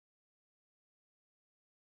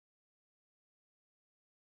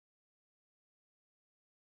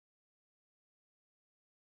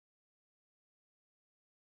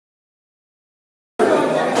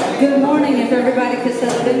Good morning, if everybody could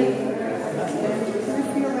settle in.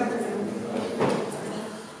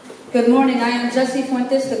 Good morning, I am Jessie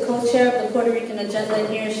Fuentes, the co-chair of the Puerto Rican Agenda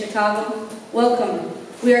here in Chicago. Welcome.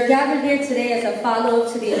 We are gathered here today as a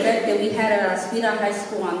follow-up to the event that we had at Aspira High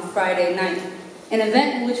School on Friday night, an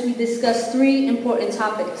event in which we discussed three important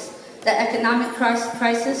topics: the economic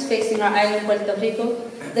crisis facing our island, Puerto Rico,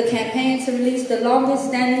 the campaign to release the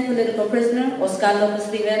longest-standing political prisoner, Oscar Lopez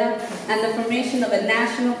Rivera, and the formation of a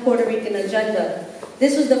national Puerto Rican agenda.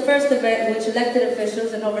 This was the first event in which elected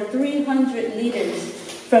officials and over 300 leaders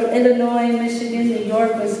from Illinois, Michigan, New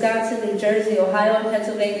York, Wisconsin, New Jersey, Ohio, and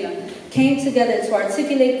Pennsylvania came together to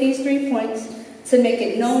articulate these 3 points, to make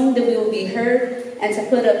it known that we will be heard, and to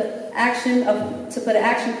put an action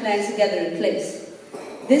plan together in place.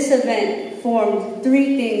 This event formed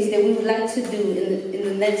 3 things that we would like to do in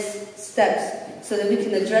the next steps so that we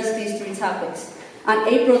can address these 3 topics. On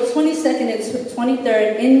April 22nd and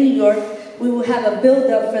 23rd in New York, we will have a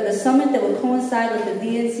build-up for the summit that will coincide with the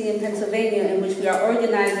DNC in Pennsylvania, in which we are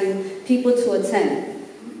organizing people to attend.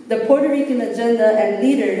 The Puerto Rican Agenda and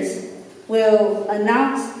leaders will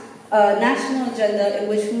announce a national agenda in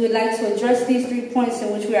which we would like to address these 3 points,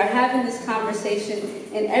 in which we are having this conversation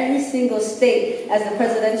in every single state as the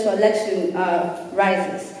presidential election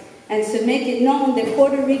rises. And to make it known that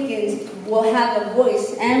Puerto Ricans will have a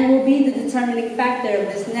voice and will be the determining factor of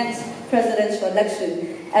this next presidential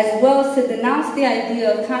election, as well as to denounce the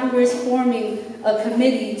idea of Congress forming a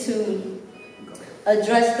committee to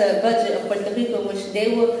address the budget of Puerto Rico, in which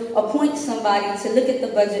they will appoint somebody to look at the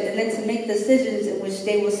budget and then to make decisions in which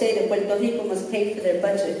they will say that Puerto Rico must pay for their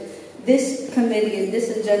budget. This committee and this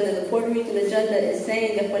agenda, the Puerto Rican Agenda, is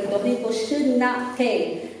saying that Puerto Rico should not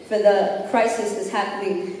pay for the crisis that's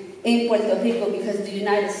happening in Puerto Rico, because the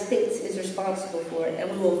United States is responsible for it,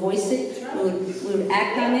 and we will voice it, we would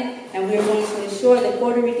act on it, and we are going to ensure that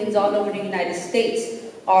Puerto Ricans all over the United States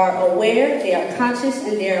are aware, they are conscious,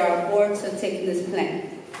 and they are on board to taking this plan.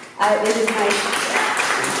 It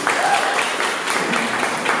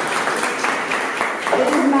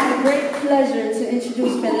is my great pleasure to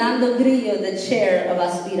introduce Fernando Grillo, the chair of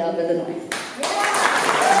Aspira of Illinois.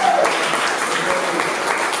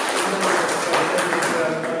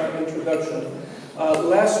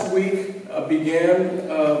 Last week began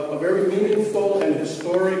a very meaningful and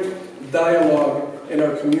historic dialogue in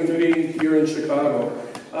our community here in Chicago.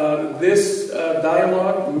 This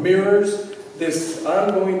dialogue mirrors this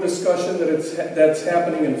ongoing discussion that's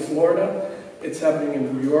happening in Florida. It's happening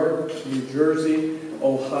in New York, New Jersey,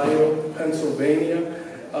 Ohio, Pennsylvania.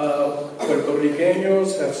 Puerto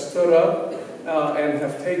Ricanos have stood up and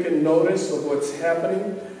have taken notice of what's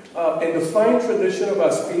happening. In the fine tradition of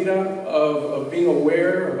Aspira, of being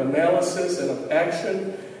aware, of analysis, and of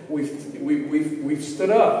action, we've stood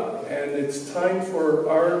up, and it's time for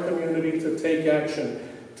our community to take action,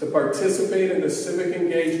 to participate in the civic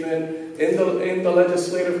engagement, in the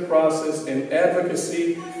legislative process, in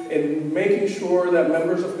advocacy, in making sure that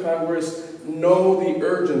members of Congress know the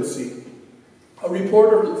urgency. A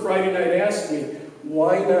reporter Friday night asked me,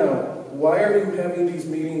 why now? Why are you having these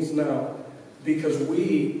meetings now? Because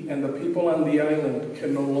we and the people on the island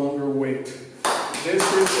can no longer wait. This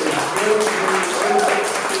is a very, very urgent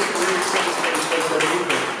situation in Puerto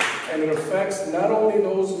Rico, and it affects not only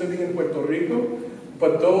those living in Puerto Rico,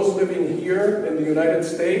 but those living here in the United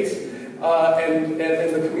States and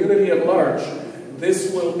the community at large.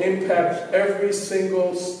 This will impact every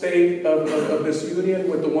single state of this union,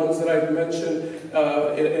 with the ones that I've mentioned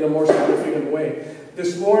in a more significant way.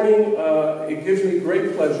 This morning, it gives me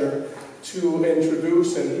great pleasure to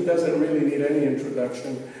introduce, and he doesn't really need any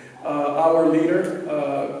introduction, our leader,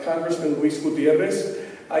 Congressman Luis Gutiérrez.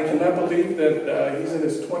 I cannot believe that he's in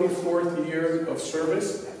his 24th year of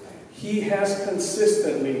service. He has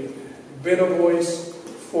consistently been a voice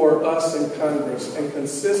for us in Congress, and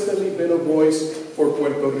consistently been a voice for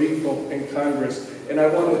Puerto Rico in Congress. And I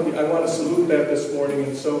want to salute that this morning.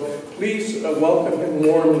 And so please welcome him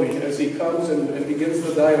warmly as he comes and begins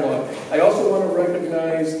the dialogue. I also want to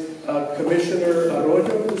recognize Commissioner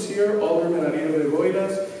Arroyo, who's here, Alderman Ariel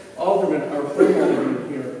Begoiras, Alderman, our full Alderman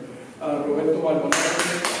here, Roberto Maldonado,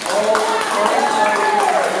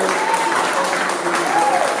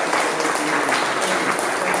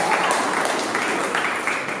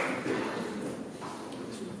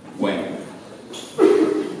 Bueno,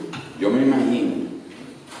 yo me imagino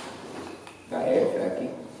la F aquí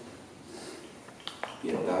y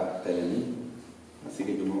está Telenín, así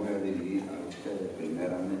que yo me voy a dirigir a ustedes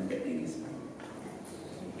primeramente en español.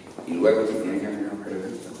 Y luego, si tienen alguna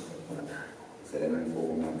pregunta, seré un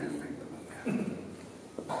poco más bien.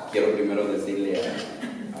 Quiero primero decirle a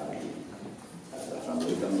la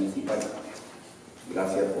asambleísta municipal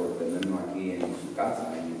Gracias por tenernos aquí en su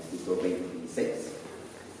casa, en el distrito 26.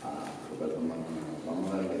 Vamos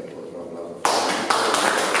a darle otro aplauso.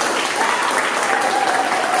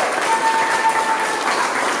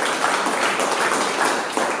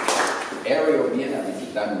 Ariel viene a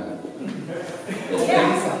visitarnos.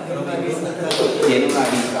 Tiene una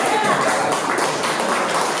visa.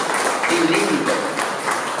 Sin límite.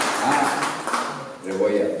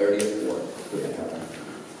 Revoya, 34.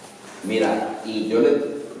 Mira, y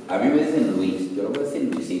a mí me dicen Luis, yo le voy a decir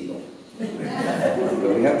Luisito.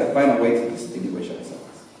 But we have to find a way to distinguish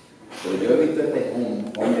ourselves. Pero yo he visto este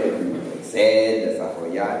hombre crecer,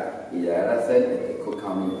 desarrollar y llegar a ser Cook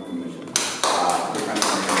County Commissioner.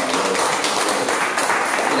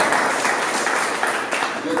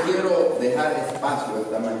 Yo quiero dejar espacio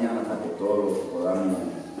esta mañana para que todos podamos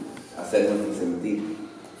hacernos sentir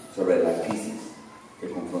sobre la crisis que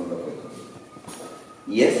confronta Puerto Rico.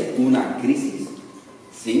 Y es una crisis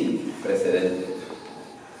sin precedentes.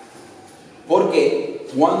 Porque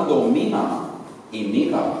cuando mi mamá y mi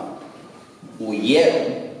papá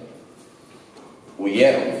huyeron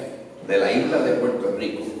de la isla de Puerto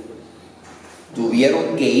Rico,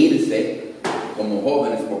 tuvieron que irse como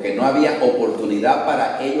jóvenes porque no había oportunidad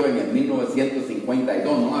para ellos en el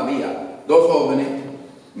 1952. No había dos jóvenes,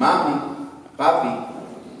 mami, papi,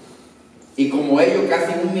 y como ellos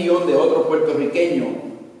casi 1 millón de otros puertorriqueños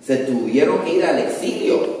se tuvieron que ir al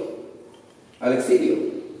exilio.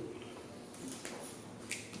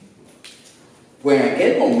 Pues en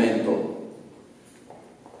aquel momento,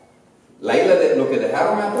 la isla de lo que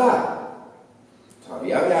dejaron atrás,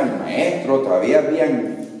 todavía habían maestros, todavía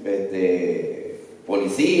habían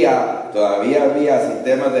policía, todavía había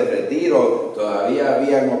sistemas de retiro, todavía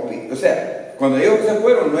habían hospitales. O sea, cuando ellos se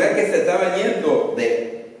fueron, no era que se estaban yendo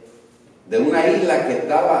de una isla que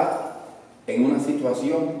estaba en una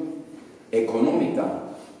situación económica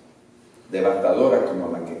devastadora como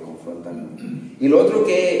la que confrontan. Y lo otro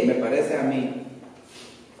que me parece a mí,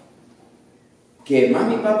 que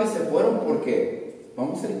mami y papi se fueron porque,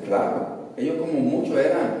 vamos a ser claros, ellos como muchos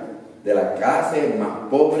eran de la clase más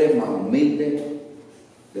pobre, más humilde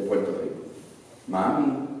de Puerto Rico.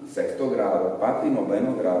 Mami, 6º grado, papi,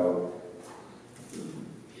 9º grado.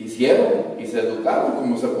 Hicieron y se educaron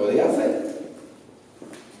como se podía hacer.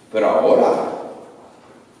 Pero ahora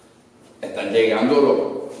están llegando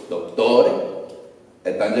los doctores,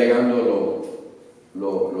 están llegando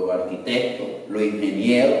los arquitectos, los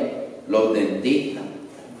ingenieros, los dentistas.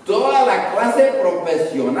 Toda la clase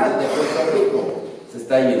profesional de Puerto Rico se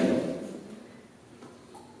está yendo.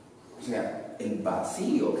 O sea, el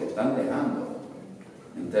vacío que están dejando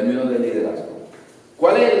en términos de liderazgo.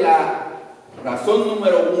 ¿Cuál es la razón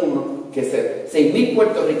número 1? Que 6,000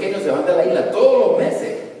 puertorriqueños se van de la isla todos los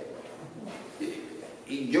meses.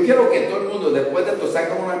 Y yo quiero que todo el mundo, después de esto,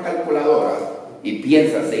 saque una calculadora y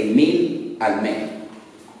piensa 6,000 al mes.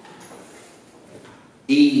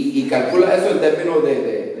 Y calcula eso en términos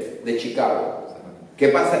de Chicago. ¿Qué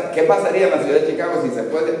pasaría en la ciudad de Chicago si se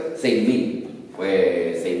puede? 6,000.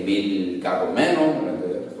 Pues 6,000 carros menos,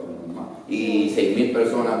 y 6,000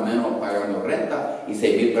 personas menos pagando renta, y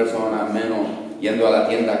 6,000 personas menos yendo a la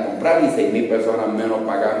tienda a comprar, y 6,000 personas menos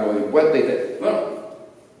pagando impuestos. Bueno,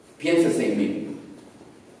 piense 6,000.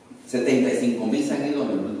 75,000 se han ido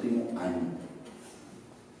en el último año.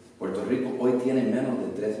 Puerto Rico hoy tiene menos de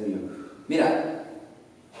 3 millones. Mira,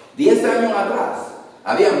 10 años atrás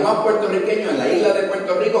había más puertorriqueños en la isla de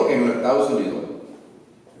Puerto Rico que en los Estados Unidos.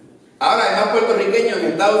 Ahora hay más puertorriqueños en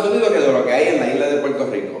Estados Unidos que de lo que hay en la isla de Puerto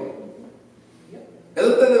Rico. Eso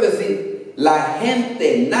usted debe decir, la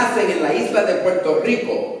gente nace en la isla de Puerto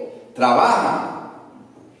Rico, trabaja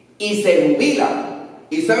y se jubilan.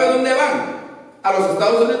 ¿Y sabe dónde van? A los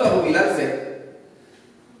Estados Unidos a jubilarse.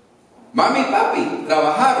 Mami y papi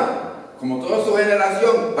trabajaron, como toda su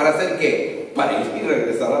generación, ¿para hacer qué? Para ir y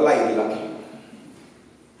regresar a la isla.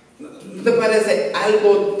 ¿No te parece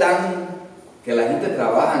algo tan que la gente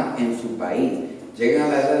trabaja en su país? Llegan a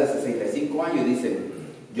la edad de 65 años y dicen,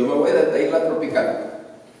 yo me voy de esta isla tropical,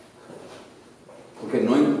 porque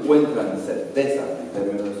no encuentran certeza en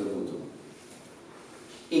términos de su futuro.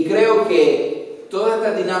 Y creo que toda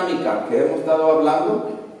esta dinámica que hemos estado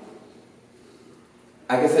hablando,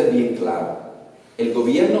 hay que ser bien claro. El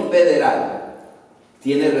gobierno federal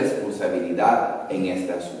tiene responsabilidad en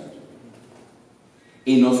este asunto.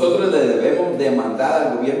 Y nosotros le debemos demandar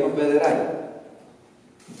al gobierno federal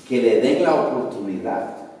que le den la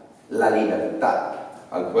oportunidad, la libertad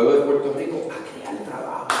al pueblo de Puerto Rico a crear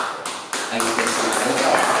trabajo, a intencionar el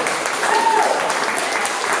trabajo.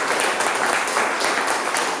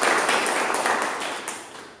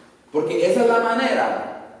 Porque esa es la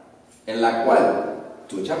manera en la cual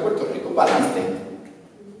tú echas a Puerto Rico para adelante.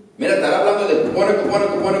 Mira, están hablando de cupones.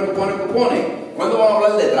 ¿Cuándo vamos a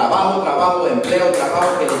hablar de trabajo, de empleo,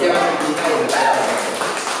 trabajo que le lleva a la comunidad?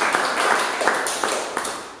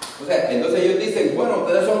 O sea, entonces ellos dicen, bueno,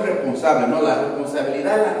 ustedes son responsables. No, la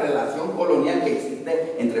responsabilidad es la relación colonial que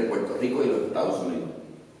existe entre Puerto Rico y los Estados Unidos.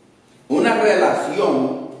 Una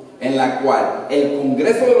relación en la cual el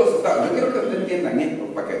Congreso de los Estados Unidos, yo quiero que ustedes entiendan esto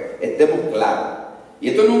para que estemos claros, y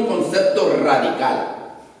esto no es un concepto radical,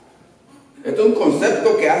 esto es un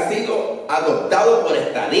concepto que ha sido adoptado por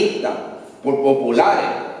estadistas, por populares,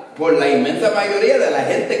 por la inmensa mayoría de la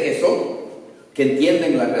gente que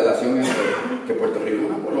entienden la relación entre que Puerto Rico es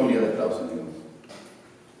una colonia de Estados Unidos.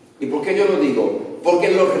 ¿Y por qué yo lo digo? Porque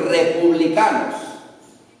los republicanos,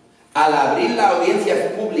 al abrir la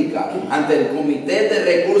audiencia pública ante el Comité de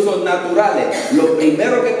Recursos Naturales, lo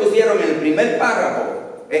primero que pusieron en el primer párrafo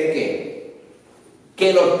es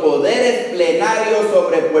que los poderes plenarios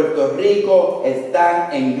sobre Puerto Rico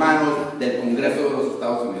están en manos del Congreso de los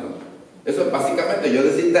Estados Unidos. Eso es básicamente yo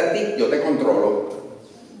decirte a ti, yo te controlo.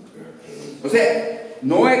 O sea,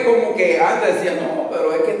 no es como que antes decían, no,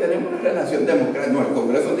 pero es que tenemos una relación democrática. No, el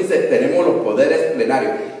Congreso dice, tenemos los poderes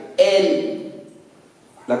plenarios.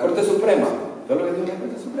 La Corte Suprema, ¿sabes lo que dice la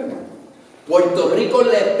Corte Suprema? Puerto Rico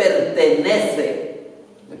le pertenece,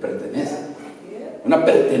 una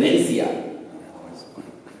pertenencia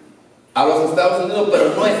a los Estados Unidos,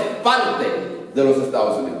 pero no es parte de los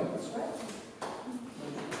Estados Unidos.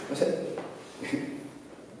 O sea,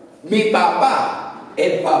 mi papá,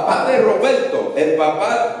 el papá de Roberto,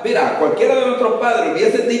 mira, cualquiera de nuestros padres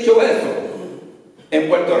hubiese dicho eso en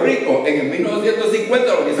Puerto Rico en el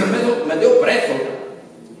 1950, lo hubiesen metido preso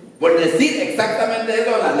por decir exactamente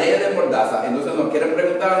eso en las leyes de Mordaza. Entonces nos quieren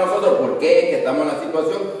preguntar a nosotros por qué es que estamos en la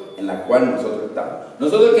situación en la cual nosotros estamos.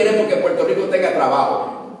 Nosotros queremos que Puerto Rico tenga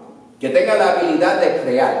trabajo, que tenga la habilidad de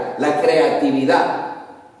crear, la creatividad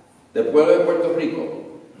del pueblo de Puerto Rico,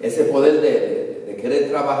 ese poder de querer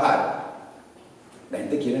trabajar. La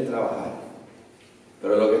gente quiere trabajar,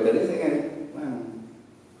 pero lo que te dicen es, bueno,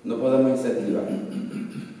 no podemos incentivar.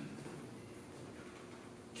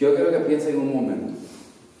 Yo creo que piensen un momento.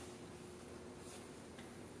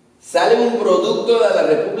 Sale un producto de la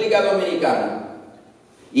República Dominicana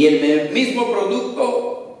y el mismo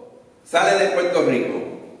producto sale de Puerto Rico.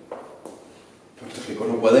 Puerto Rico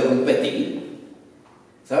no puede competir.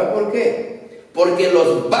 ¿Sabe por qué? Porque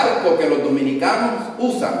los barcos que los dominicanos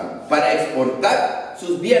usan para exportar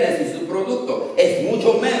sus bienes y sus productos es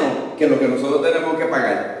mucho menos que lo que nosotros tenemos que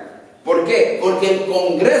pagar. ¿Por qué? Porque el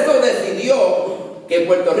Congreso decidió que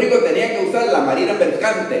Puerto Rico tenía que usar la marina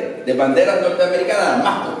mercante de banderas norteamericanas, la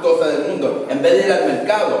más costosa del mundo, en vez de ir al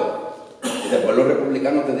mercado. Y después los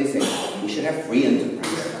republicanos te dicen, we should have free enterprise.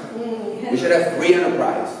 We should have free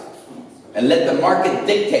enterprise. And let the market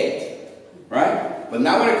dictate. Right? But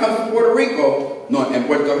now when it comes to Puerto Rico, no, en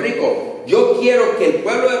Puerto Rico, yo quiero que el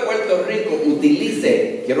pueblo de Puerto Rico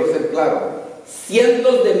utilice, quiero ser claro,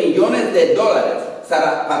 cientos de millones de dólares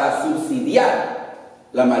para subsidiar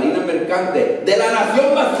la marina mercante de la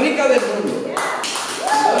nación más rica del mundo.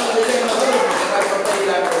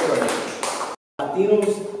 Latinos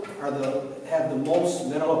have the most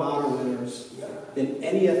Medal of Honor winners than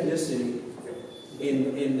any ethnicity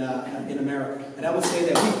in America, and I would say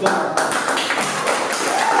that we've done our part.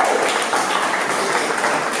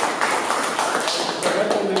 As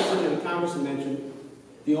the mentioned and the Congressman mentioned,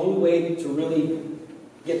 the only way to really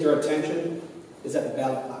get their attention is at the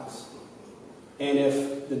ballot box. And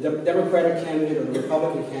if the Democratic candidate or the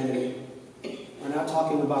Republican candidate are not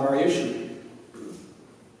talking about our issue,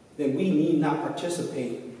 then we need not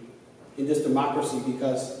participate in this democracy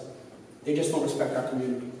because they just don't respect our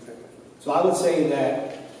community. So I would say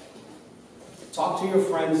that talk to your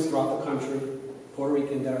friends throughout the country, Puerto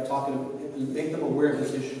Rican, that are talking, and make them aware of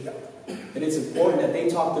this issue. And it's important that they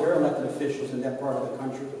talk to their elected officials in that part of the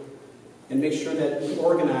country and make sure that we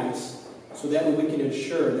organize so that we can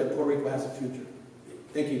ensure that Puerto Rico has a future.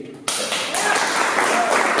 Thank you.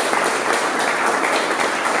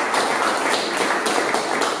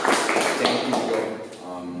 Thank you, Joe.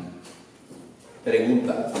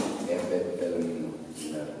 Preguntas.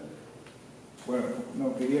 Bueno,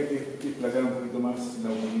 no, quería que explicara un poquito más la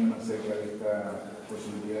opinión acerca de esta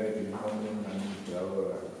posibilidad de que le pongan un administrador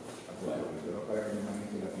a Puerto Rico, ¿no? Para que le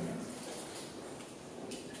maneje la finanza.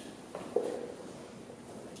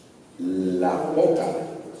 La poca,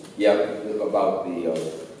 yeah, about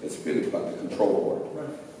it's really about the control board.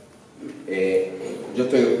 Yo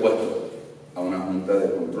estoy opuesto a una junta de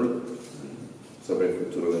control sobre el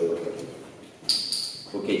futuro de Puerto Rico.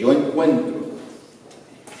 Porque yo encuentro,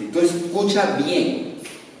 si tú escuchas bien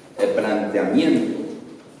el planteamiento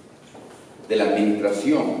de la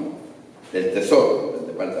administración del Tesoro, del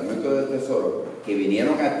Departamento del Tesoro, que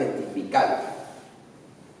vinieron a testificar.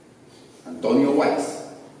 Antonio Weiss,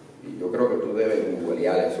 y yo creo que tú debes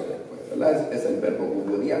googlear eso después, ¿verdad? Es el verbo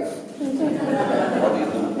googlear.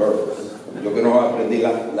 Yo que no aprendí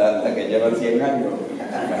la que lleva 100 años,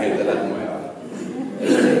 imagínate la nueva.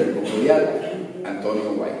 Googlear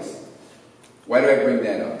Antonio Weiss. Why do I bring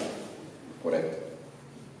that up? Por esto.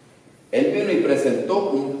 Él vino y presentó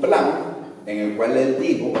un plan en el cual él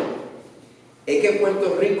dijo, es que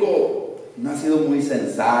Puerto Rico no ha sido muy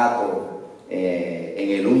sensato en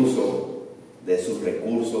el uso de sus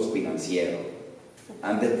recursos financieros.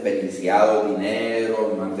 Han desperdiciado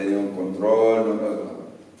dinero, no han tenido un control, no.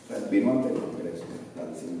 O sea, vino ante el Congreso,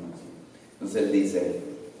 está diciendo así. Entonces él dice,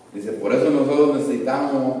 por eso nosotros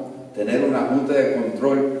necesitamos tener una junta de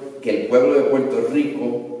control que el pueblo de Puerto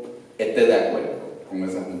Rico esté de acuerdo con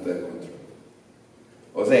esa junta de control.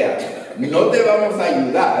 O sea, no te vamos a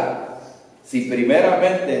ayudar si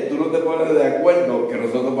primeramente tú no te pones de acuerdo que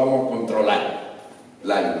nosotros vamos a controlar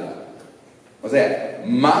la ayuda. O sea,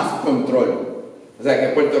 más control. O sea, que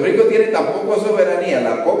Puerto Rico tiene tan poca soberanía,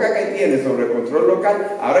 la poca que tiene sobre el control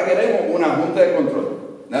local, ahora queremos una junta de control.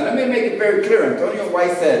 Now let me make it very clear. Antonio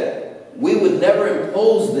Weiss said, we would never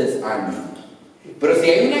impose this on you. Pero si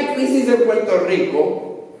hay una crisis en Puerto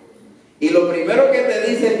Rico, y lo primero que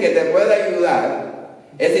te dicen que te puede ayudar,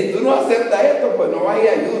 es si tú no aceptas esto, pues no hay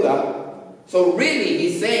ayuda. So really,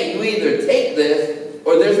 he's saying you either take this,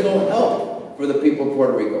 or there's no help for the people of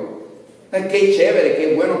Puerto Rico. Qué chévere,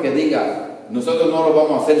 qué bueno que diga, nosotros no lo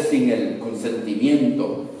vamos a hacer sin el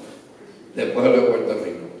consentimiento del pueblo de Puerto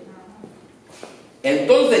Rico.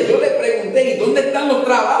 Entonces yo le pregunté, ¿y dónde están los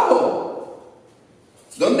trabajos?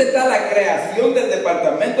 ¿Dónde está la creación del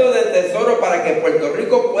Departamento del Tesoro para que Puerto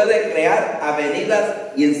Rico pueda crear avenidas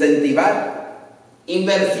y incentivar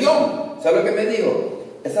inversión? ¿Sabes lo que me dijo?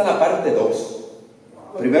 Esa es la parte 2.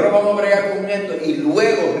 Primero vamos a bregar con esto y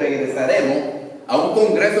luego regresaremos a un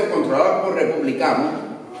Congreso controlado por republicanos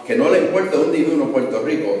que no le importa dónde vive uno en Puerto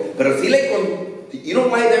Rico, pero sí le... You know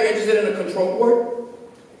why they're interested in a control board?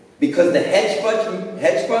 Because the hedge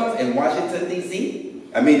funds in Washington, D.C.,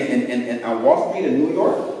 I mean, on Wall Street in New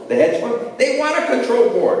York, the hedge funds, they want a control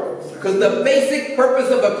board. Because the basic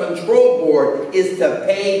purpose of a control board is to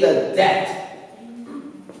pay the debt.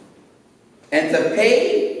 And to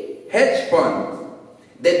pay hedge funds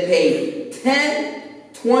that pay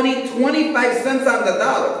 10, 20, 25 cents on the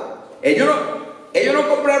dollar. Ellos no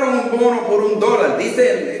compraron un bono por $1.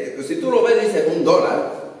 Dice, si tú lo ves, dice $1.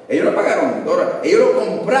 Ellos no pagaron $1. Ellos lo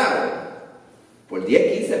compraron por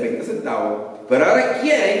 10, 15, 20 centavos. Pero ahora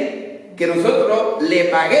quieren que nosotros le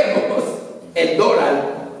paguemos el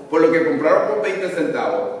dólar por lo que compraron por 20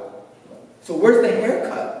 centavos. So where's the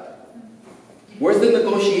haircut? Where's the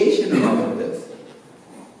negotiation in all of this?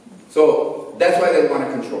 So that's why they want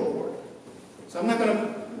a control board. So I'm not going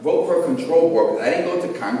to vote for a control board because I didn't go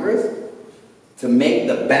to Congress to make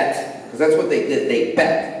the bet, because that's what they did. They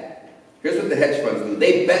bet. Here's what the hedge funds do.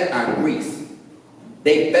 They bet on Greece.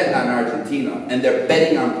 They bet on Argentina, and they're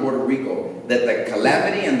betting on Puerto Rico that the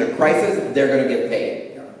calamity and the crisis, they're going to get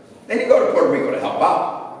paid. They didn't go to Puerto Rico to help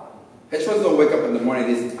out. Hedge funds don't wake up in the morning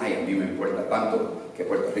and say, ay, a mí me importa tanto que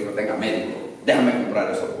Puerto Rico tenga médico. Déjame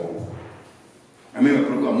comprar esos bonos. A mí me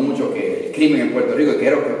preocupa mucho que el crimen en Puerto Rico, y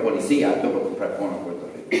quiero que el policía tengo que comprar bonos en Puerto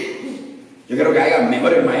Rico. Yo quiero que haya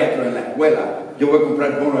mejores maestros en la escuela. Yo voy a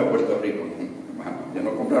comprar bonos de Puerto Rico. Ellos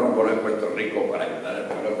no compraron bonos de Puerto Rico para ayudar al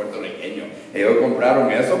pueblo puertorriqueño. Ellos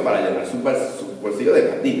compraron eso para llenar su bolsillo de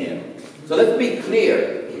más dinero. So let's be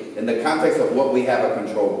clear in the context of what we have a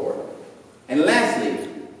control board. And lastly,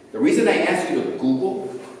 the reason I asked you to Google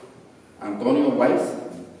Antonio Weiss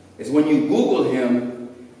is when you Google him,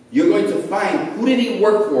 you're going to find who did he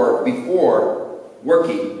work for before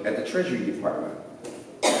working at the Treasury Department.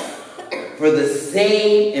 For the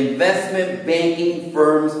same investment banking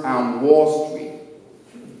firms on Wall Street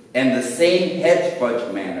and the same hedge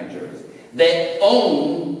fund managers that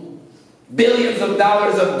own billions of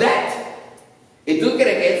dollars of debt. ¿Y tú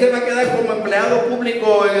crees que él se va a quedar como empleado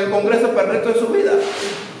público en el Congreso para el resto de su vida?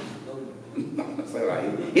 No se va a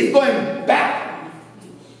ir. He's going back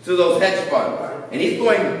to those hedge funds. And he's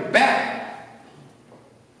going back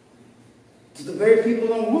to the very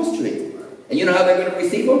people on Wall Street. And you know how they're going to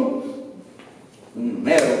receive him?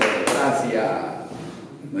 Dinero, gracias.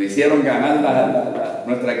 Nos hicieron ganar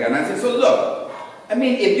nuestras ganancias. So look, I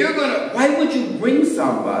mean, if you're going to, why would you bring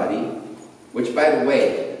somebody, which by the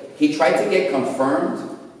way, he tried to get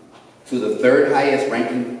confirmed to the third highest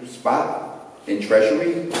ranking spot in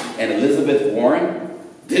Treasury, and Elizabeth Warren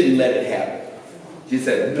didn't let it happen. She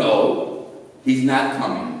said, no, he's not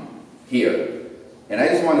coming. here. And I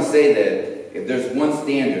just want to say that if there's one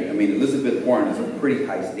standard, I mean, Elizabeth Warren is a pretty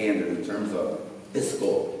high standard in terms of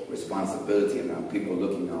fiscal responsibility and people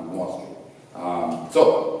looking on Wall Street.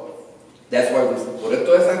 So, that's why, por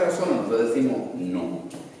todas esas razones, nosotros decimos no.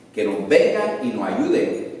 Que nos vengan y nos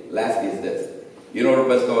ayuden. Lastly is this. You know,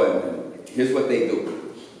 Roberto, here's what they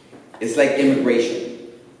do. It's like immigration.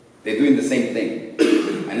 They're doing the same thing.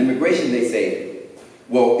 On immigration, they say,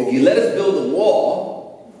 well, if you let us build a wall,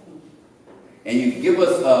 and you give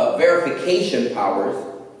us verification powers,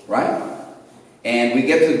 right? And we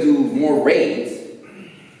get to do more raids,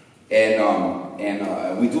 and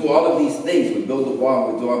we do all of these things. We build the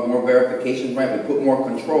wall, we do more verification, right? We put more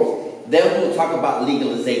controls. Then we'll talk about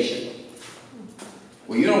legalization.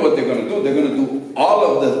 Well, you know what they're going to do? They're going to do all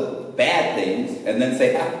of the bad things, and then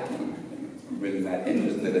say, I'm really not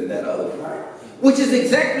interested in that other part. Which is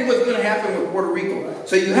exactly what's going to happen with Puerto Rico.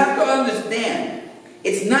 So you have to understand,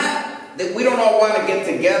 it's not that we don't all want to get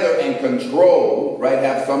together and control, right,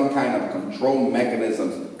 have some kind of control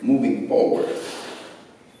mechanisms moving forward.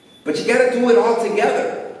 But you got to do it all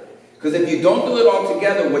together. Because if you don't do it all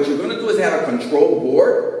together, what you're going to do is have a control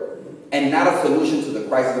board and not a solution to the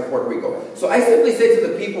crisis of Puerto Rico. So I simply say to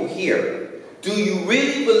the people here, do you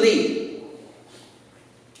really believe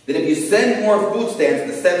that if you send more food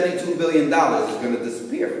stamps, the $72 billion is going to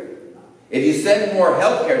disappear? If you send more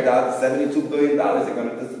health care dollars, the $72 billion are going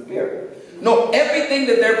to disappear. No, everything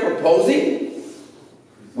that they're proposing,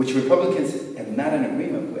 which Republicans have not an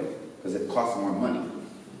agreement with, because it costs more money.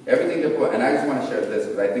 Everything they're proposing, and I just want to share this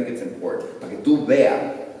because I think it's important. Para que tú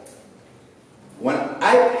veas, when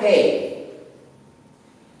I pay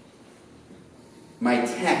my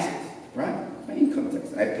taxes, right? My income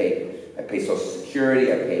tax, I pay Social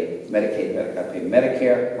Security, I pay Medicaid, I pay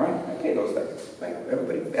Medicare, right? I pay those taxes. Right?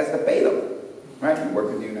 Everybody has to pay them, right? You work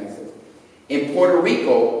in the United States. In Puerto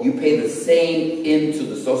Rico, you pay the same into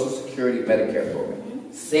the Social Security Medicare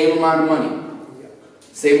program. Same amount of money.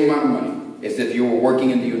 Same amount of money as if you were working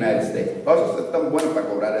in the United States. But I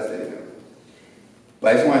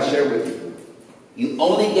just want to share with you. You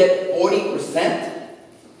only get 40%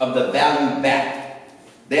 of the value back.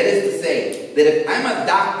 That is to say that if I'm a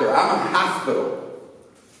doctor, I'm a hospital,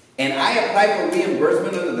 and I apply for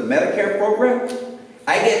reimbursement under the Medicare program,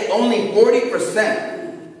 I get only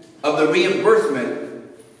 40% of the reimbursement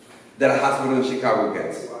that a hospital in Chicago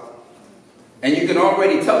gets. And you can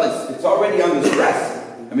already tell it's already under stress.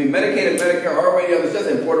 I mean, Medicaid and Medicare are already under stress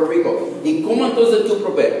in Puerto Rico. ¿Y cómo entonces tú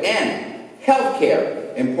provees? And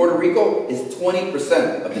healthcare in Puerto Rico is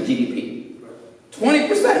 20% of the GDP.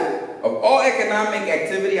 20% of all economic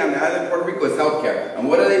activity on the island of Puerto Rico is healthcare. And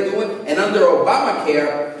what are they doing? And under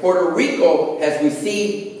Obamacare, Puerto Rico has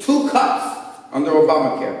received 2 cuts under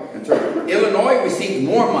Obamacare. In terms of Illinois received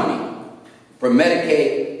more money for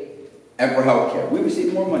Medicaid and for healthcare. We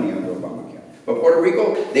received more money under Obamacare. But Puerto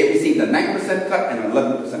Rico, they received a 9% cut and an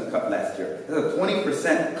 11% cut last year. That's a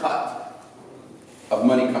 20% cut of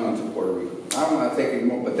money coming to Puerto Rico. I'm not taking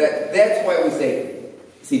more, but that's why we say,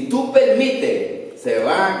 si tú permites, se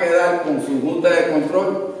van a quedar con su junta de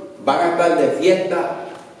control, van a estar de fiesta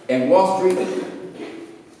en Wall Street,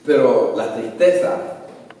 pero la tristeza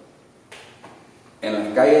en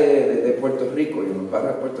las calles de Puerto Rico y en los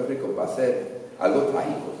barrios de Puerto Rico va a ser algo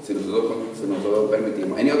trágico, si nosotros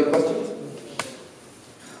permitimos. Any other questions?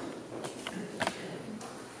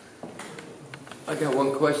 I got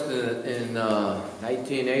one question. In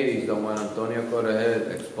 1980s, when Antonio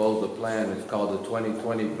Gutiérrez exposed the plan, it's called the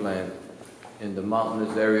 2020 plan, in the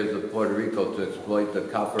mountainous areas of Puerto Rico to exploit the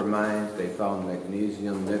copper mines. They found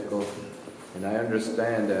magnesium, nickel, and I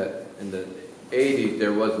understand that in the 80s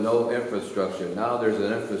there was no infrastructure. Now there's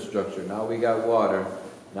an infrastructure. Now we got water.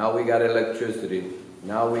 Now we got electricity.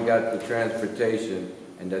 Now we got the transportation,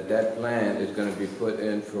 and that plan is going to be put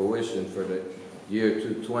in fruition for the year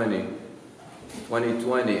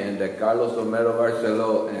 2020, and that Carlos Romero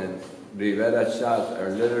Barceló and Rivera Schatz are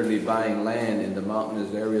literally buying land in the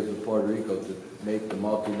mountainous areas of Puerto Rico to make the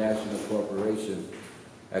multinational corporations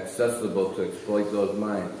accessible to exploit those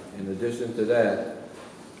mines. In addition to that,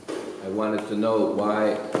 I wanted to know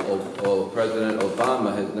why President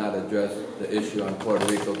Obama has not addressed the issue on Puerto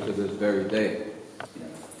Rico to this very day.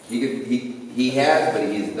 He has, but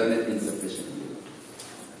he has done it insufficiently.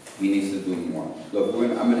 He needs to do more. Look,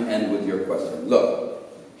 I'm going to end with your question. Look,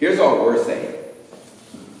 here's all we're saying.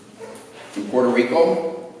 In Puerto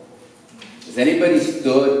Rico, has anybody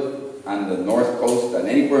stood on the north coast, and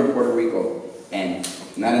anywhere in Puerto Rico, and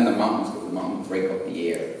not in the mountains, because the mountains break up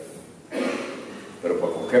the air. Pero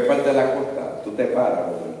por cualquier parte de la costa, tú te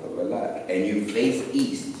paras, ¿verdad? And you face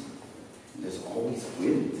east, there's always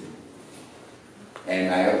wind.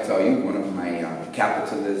 And I have to tell you, one of my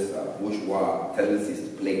capitalist bourgeois tendencies is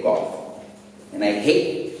to play golf. And I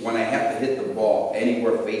hate when I have to hit the ball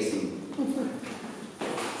anywhere facing.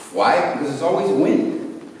 Why? Because there's always wind.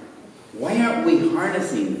 Why aren't we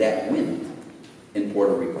harnessing that wind in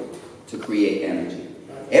Puerto Rico to create energy?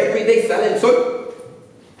 Every day sale el sol.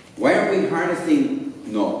 Why aren't we harnessing?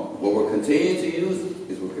 No. What we're continuing to use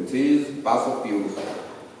is we're continuing to use fossil fuels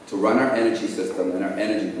to run our energy system and our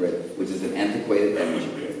energy grid, which is an antiquated energy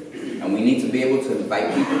grid. And we need to be able to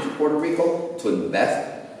invite people to Puerto Rico to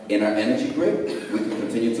invest in our energy grid. We can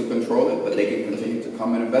continue to control it, but they can continue to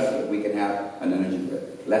come and invest in it. We can have an energy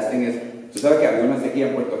grid. Last thing is, tú sabes que había una sequía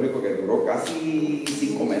en Puerto Rico que duró casi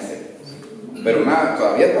 5 meses. Pero nada,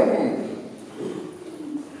 todavía estamos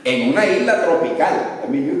en una isla tropical. I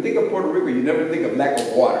mean, you think of Puerto Rico, you never think of lack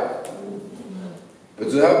of water. But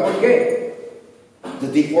tú sabes por qué? The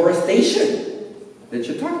deforestation that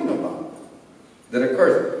you're talking about that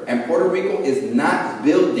occurs. And Puerto Rico is not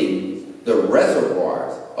building the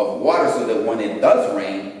reservoirs of water so that when it does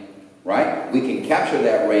rain, right, we can capture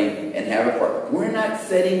that rain and have it for. We're not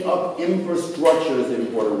setting up infrastructures in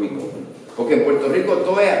Puerto Rico. Porque en Puerto Rico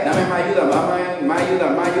todo es, dame más ayuda, más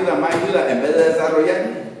ayuda, más ayuda, más ayuda, en vez de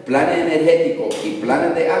desarrollar planes energéticos y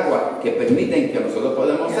planes de agua que permiten que nosotros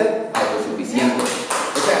podamos ser autosuficientes.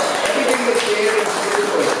 O sea, everything that's created in Puerto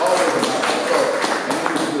Rico is always about control.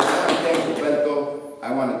 I want to thank Roberto.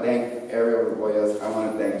 I want to thank Ariel Rebollas. I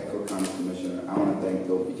want to thank the Cook County Commissioner. I want to thank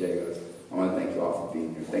Bill Villegas. I want to thank you all for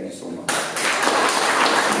being here. Thank you so much.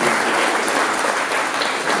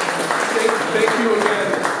 Thank you again.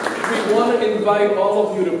 We want to invite all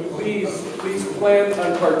of you to please plan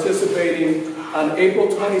on participating on April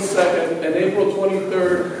 22nd and April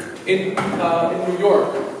 23rd in New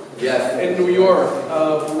York. Yes. In New York,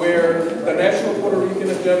 where the National Puerto Rican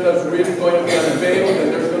Agenda is really going to be unveiled,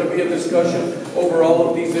 and there's going to be a discussion over all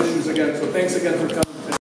of these issues again. So thanks again for coming.